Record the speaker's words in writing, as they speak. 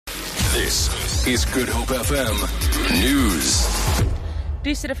This is Good Hope FM News.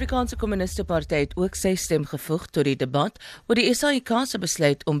 Die Suid-Afrikaanse Kommunisteparty het ook sy stem gevoeg tot die debat oor die SAUK se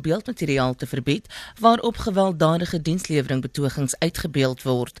besluit om beeldmateriaal te verbied, waarop gewelddadige dienslewerings betogings uitgebeeld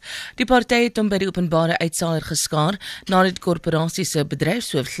word. Die party het hom by die openbare uitsaler geskaar nadat die korporasie se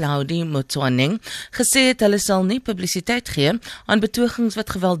bedryfshoof Claudie Motsoeneng gesê het hulle sal nie publisiteit gee aan betogings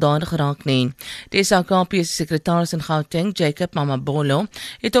wat gewelddadig raak nie. Die SAUK se sekretaris in Gauteng, Jacob Mamabolo,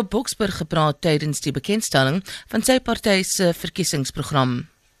 het op Boksburg gepraat tydens die bekendstelling van sy party se verkiesingsprogram.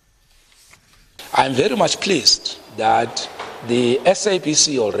 I'm very much pleased that the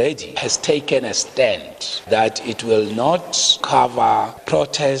SAPC already has taken a stand that it will not cover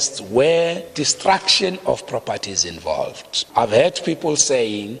protests where destruction of property is involved. I've heard people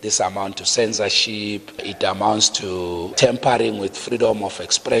saying this amounts to censorship, it amounts to tampering with freedom of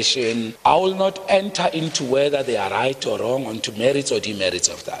expression. I will not enter into whether they are right or wrong onto merits or demerits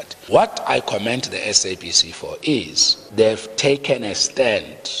of that. What I commend the SAPC for is they've taken a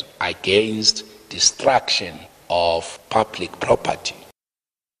stand against destruction of public property.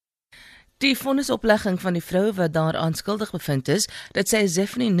 Die vonnisoplegging van die vrou wat daaraan skuldig bevind is, dat sy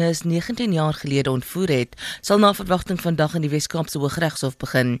Zephanie Nis 19 jaar gelede ontvoer het, sal na verwagting vandag in die Wes-Kaapse Hooggeregshof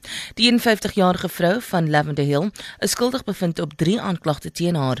begin. Die 51-jarige vrou van Lavender Hill is skuldig bevind op 3 aanklagte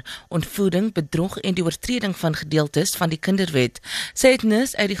teen haar: ontvoering, bedrog en die oortreding van gedeeltes van die kinderwet. Sy het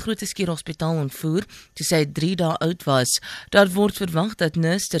Nis uit die Groote Hospitaal ontvoer toe sy 3 dae oud was. Daar word verwag dat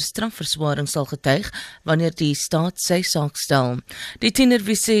Nis ter strafverswaring sal getuig wanneer die staat sy saak stel. Die tiener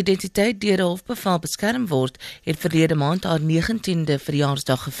wie se identiteit deur 'n hofbevel beskerm word, het verlede maand haar 19de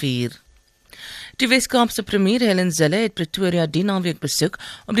verjaarsdag gevier. Die Wes-Kaapse premier Helen Zille het Pretoria die naweek besoek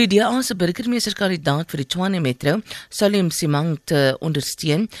om die DA se burgemeesterskandidaat vir die Tshwane Metro, Salim Simang, te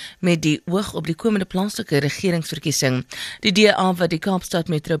ondersteun met die oog op die komende plaaslike regeringsverkiesing. Die DA wat die Kaapstad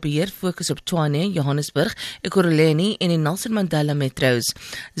Metro beheer, fokus op Tshwane, Johannesburg, Ekurhuleni en die Nelson Mandela metros.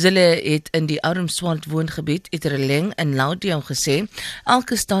 Zille het in die arm swart woongebied Iterleng in Loudium gesê,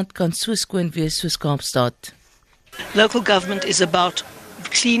 elke stad kan so skoon wees soos Kaapstad. Local government is about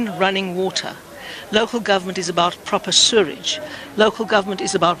clean running water. Local government is about proper sewerage. Local government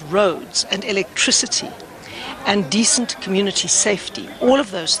is about roads and electricity and decent community safety. All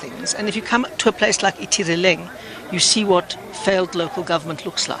of those things. And if you come to a place like Itirileng, you see what failed local government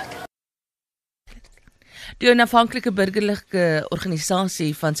looks like. Die onafhanklike burgerlike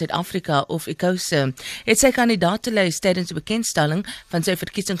organisasie van Suid-Afrika of ICOSA het sy kandidaatelys tydens die bekendstelling van sy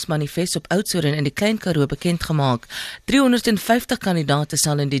verkiesingsmanifest op Oudtshoorn in die Klein Karoo bekend gemaak. 350 kandidaate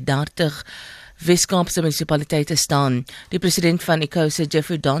sal in die 30 Wes-Kaapse munisipaliteite staan. Die president van ICOSA,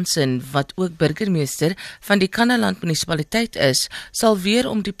 Jeffrey Danson, wat ook burgemeester van die Kannaland munisipaliteit is, sal weer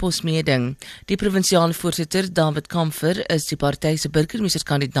om die pos meeding. Die provinsiale voorsitter, David Kamfer, is die party se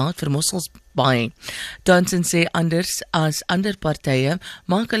burgemeesterskandidaat vir Mossels Bay. Danson sê anders as ander partye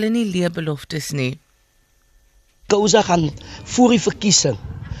maak hulle nie leebeloftes nie. ICOSA gaan voor die verkiesing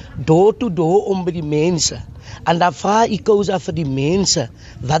door to door om by die mense. En dan vra ICOSA vir die mense,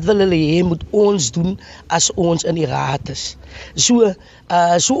 wat wil hulle hê moet ons doen as ons in die raad is. So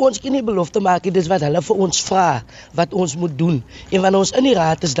ons kan nie belofte maak, dit is wat hulle vir ons vra, wat ons moet doen. En wanneer ons in die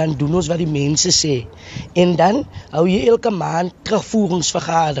raad is, dan doen ons wat die mense sê. En dan hou jy elke maand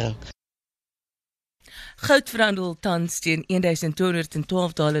terugvoeringsvergadering. Goud verhandel tans teen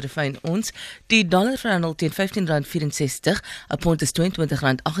 $1,212 fyn ons. Die dollar verhandel teen R15.64, 'n pond is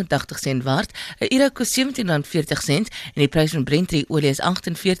R22.88 waard, 'n euro kos R17.40 en die prys van Brent olie is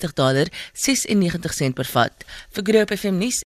 $48.96 per vat. Vir Good Hope FM nuus